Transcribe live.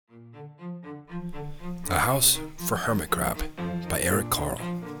A House for Hermit Crab by Eric Carle.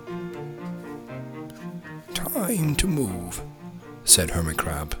 "Time to move," said Hermit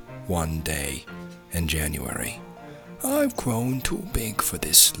Crab one day in January. "I've grown too big for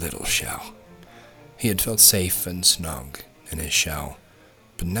this little shell." He had felt safe and snug in his shell,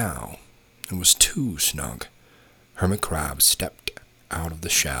 but now it was too snug. Hermit Crab stepped out of the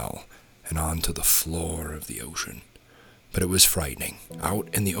shell and onto the floor of the ocean. But it was frightening, out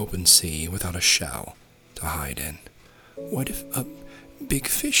in the open sea without a shell to hide in. "What if a big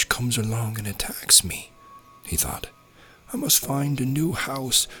fish comes along and attacks me?" he thought. "I must find a new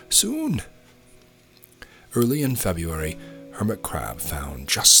house soon." Early in February, Hermit Crab found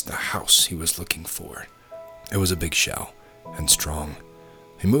just the house he was looking for. It was a big shell and strong.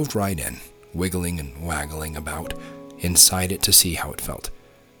 He moved right in, wiggling and waggling about inside it to see how it felt.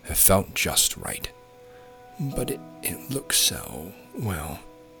 It felt just right. But it looked so, well,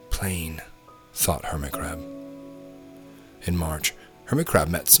 plain, thought Hermit Crab. In March, Hermit Crab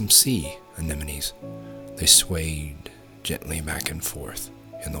met some sea anemones. They swayed gently back and forth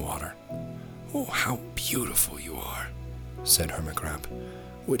in the water. "Oh, how beautiful you are," said Hermit Crab.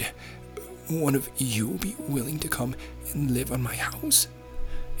 "Would one of you be willing to come and live on my house?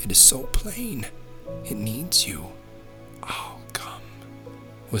 It is so plain. It needs you." "I'll come,"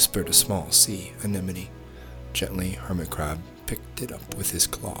 whispered a small sea anemone. Gently, Hermit Crab picked it up with his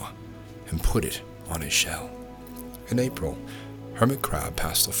claw and put it on his shell. In April, Hermit Crab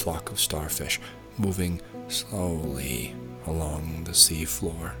passed a flock of starfish moving slowly along the sea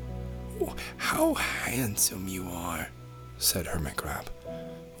floor. "Oh, how handsome you are," said Hermit Crab.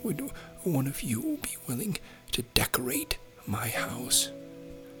 "Would one of you be willing to decorate my house?"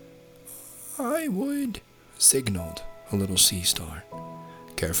 "I would," signaled a little sea star.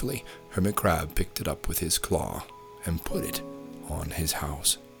 Carefully, Hermit Crab picked it up with his claw and put it on his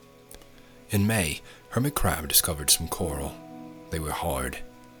house. In May, Hermit Crab discovered some coral. They were hard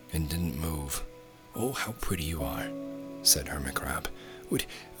and didn't move. "Oh, how pretty you are," said Hermit Crab. "Would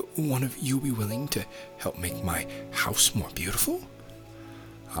one of you be willing to help make my house more beautiful?"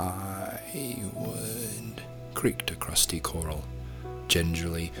 "I would," creaked a crusty coral.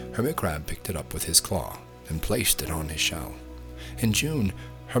 Gingerly, Hermit Crab picked it up with his claw and placed it on his shell. In June,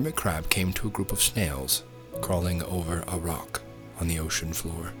 Hermit Crab came to a group of snails crawling over a rock on the ocean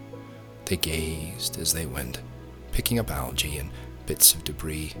floor. They gazed as they went, picking up algae and bits of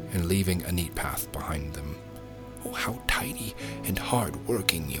debris and leaving a neat path behind them. "Oh, how tidy and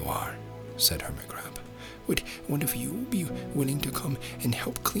hard-working you are," said Hermit Crab. "Would one of you be willing to come and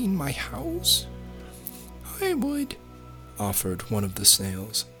help clean my house?" "I would," offered one of the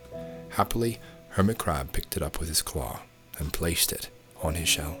snails. Happily, Hermit Crab picked it up with his claw and placed it on his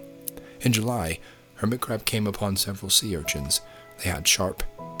shell. In July, Hermit Crab came upon several sea urchins. They had sharp,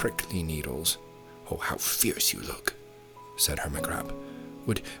 prickly needles. "Oh, how fierce you look," said Hermit Crab.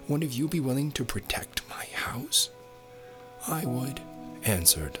 "Would one of you be willing to protect my house?" "I would,"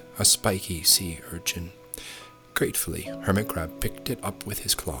 answered a spiky sea urchin. Gratefully, Hermit Crab picked it up with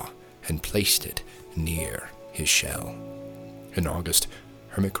his claw and placed it near his shell. In August,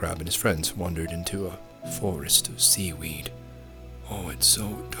 Hermit Crab and his friends wandered into a forest of seaweed. "Oh, it's so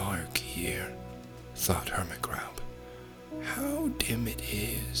dark here," thought Hermit Crab. "How dim it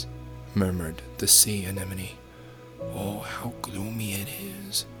is," murmured the sea anemone. "Oh, how gloomy it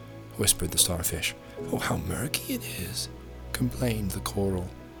is," whispered the starfish. "Oh, how murky it is," complained the coral.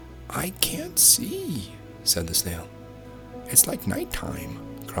 "I can't see," said the snail. "It's like nighttime,"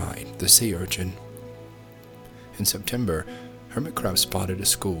 cried the sea urchin. In September, Hermit Crab spotted a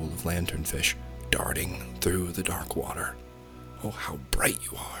school of lanternfish darting through the dark water. "Oh, how bright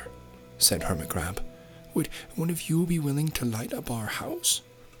you are," said Hermit Crab. "Would one of you be willing to light up our house?"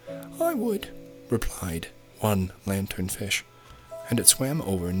 "I would," replied one lanternfish, and it swam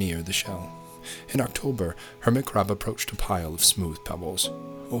over near the shell. In October, Hermit Crab approached a pile of smooth pebbles.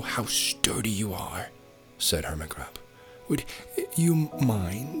 "Oh, how sturdy you are," said Hermit Crab. "Would you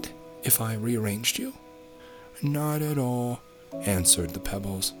mind if I rearranged you?" "Not at all," answered the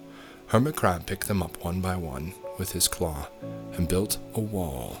pebbles. Hermit Crab picked them up one by one with his claw and built a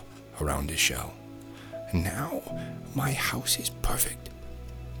wall around his shell. "Now my house is perfect,"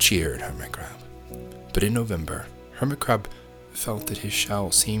 cheered Hermit Crab. But in November, Hermit Crab felt that his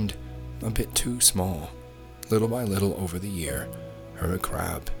shell seemed a bit too small. Little by little over the year, Hermit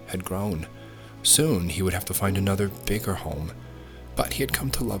Crab had grown. Soon he would have to find another bigger home. But he had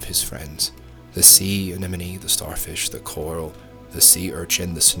come to love his friends. The sea anemone, the starfish, the coral, the sea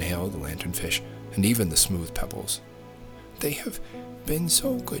urchin, the snail, the lanternfish, and even the smooth pebbles. "They have been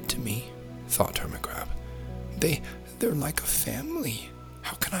so good to me," thought Hermit Crab. They're like a family.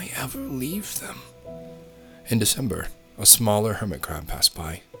 How can I ever leave them?" In December, a smaller hermit crab passed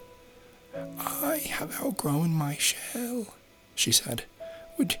by. "I have outgrown my shell," she said.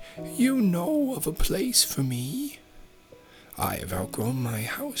 "Would you know of a place for me?" "I have outgrown my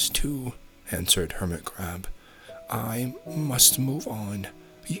house, too," answered Hermit Crab. "I must move on.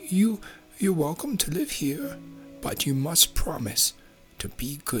 You're welcome to live here, but you must promise to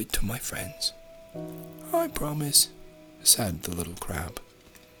be good to my friends." "I promise," said the little crab.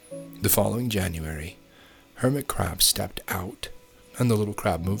 The following January, Hermit Crab stepped out, and the little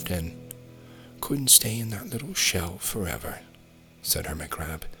crab moved in. "Couldn't stay in that little shell forever," said Hermit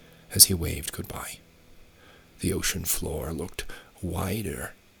Crab as he waved goodbye. The ocean floor looked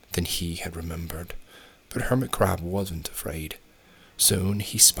wider than he had remembered, but Hermit Crab wasn't afraid. Soon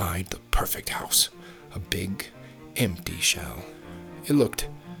he spied the perfect house, a big, empty shell. It looked,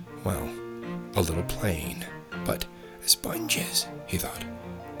 well, a little plain, but sponges, he thought.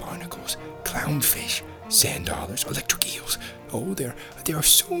 Barnacles, clownfish, sand dollars, electric eels. Oh, there are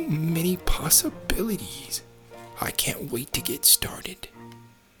so many possibilities. I can't wait to get started.